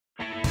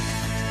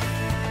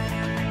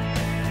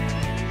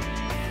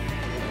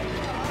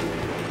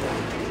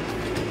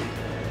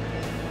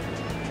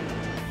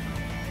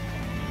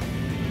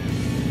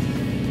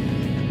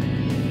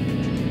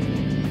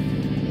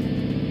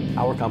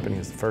company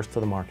is the first to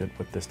the market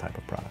with this type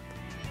of product.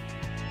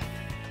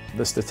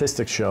 The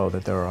statistics show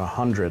that there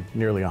are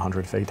nearly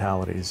 100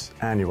 fatalities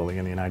annually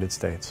in the United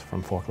States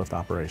from forklift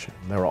operation.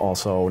 There are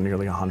also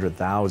nearly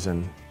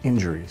 100,000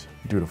 injuries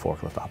due to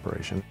forklift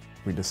operation.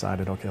 We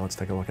decided, okay, let's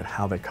take a look at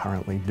how they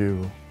currently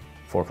do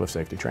forklift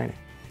safety training.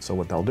 So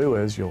what they'll do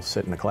is you'll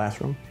sit in a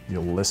classroom,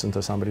 you'll listen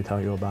to somebody tell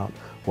you about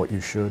what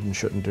you should and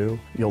shouldn't do.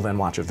 You'll then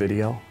watch a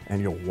video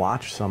and you'll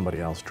watch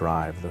somebody else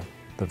drive the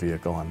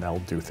vehicle, and they'll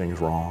do things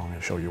wrong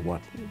and show you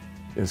what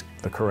is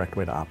the correct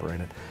way to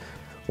operate it.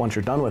 Once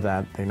you're done with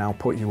that, they now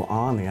put you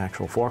on the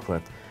actual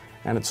forklift,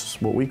 and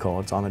it's what we call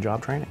it's on-the-job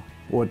training.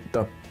 What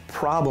the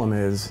problem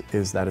is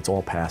that it's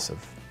all passive,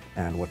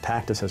 and what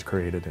Tactus has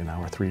created in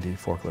our 3D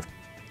forklift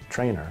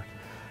trainer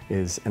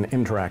is an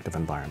interactive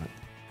environment.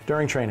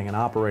 During training, an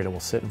operator will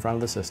sit in front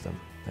of the system.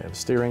 They have a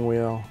steering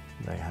wheel,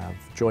 they have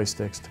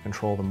joysticks to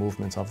control the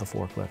movements of the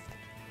forklift,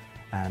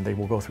 and they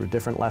will go through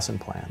different lesson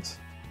plans.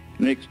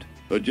 Next,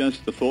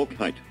 adjust the fork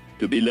height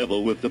to be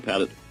level with the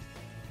pallet.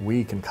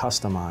 We can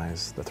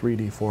customize the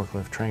 3D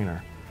forklift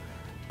trainer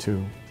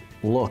to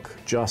look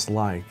just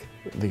like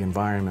the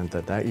environment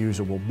that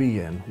user will be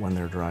in when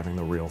they're driving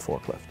the real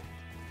forklift.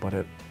 But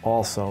it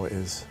also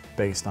is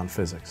based on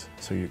physics,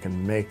 so you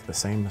can make the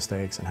same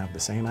mistakes and have the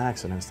same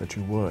accidents that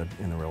you would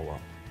in the real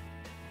world.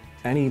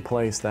 Any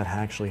place that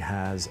actually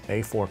has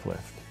a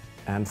forklift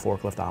and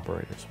forklift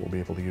operators will be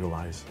able to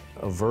utilize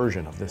a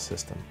version of this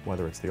system,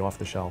 whether it's the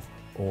off-the-shelf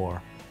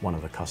or one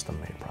of the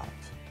custom-made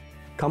products.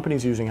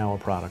 Companies using our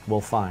product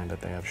will find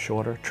that they have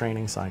shorter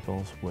training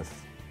cycles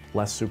with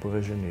less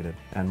supervision needed,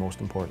 and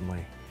most importantly,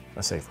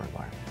 a safer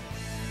environment.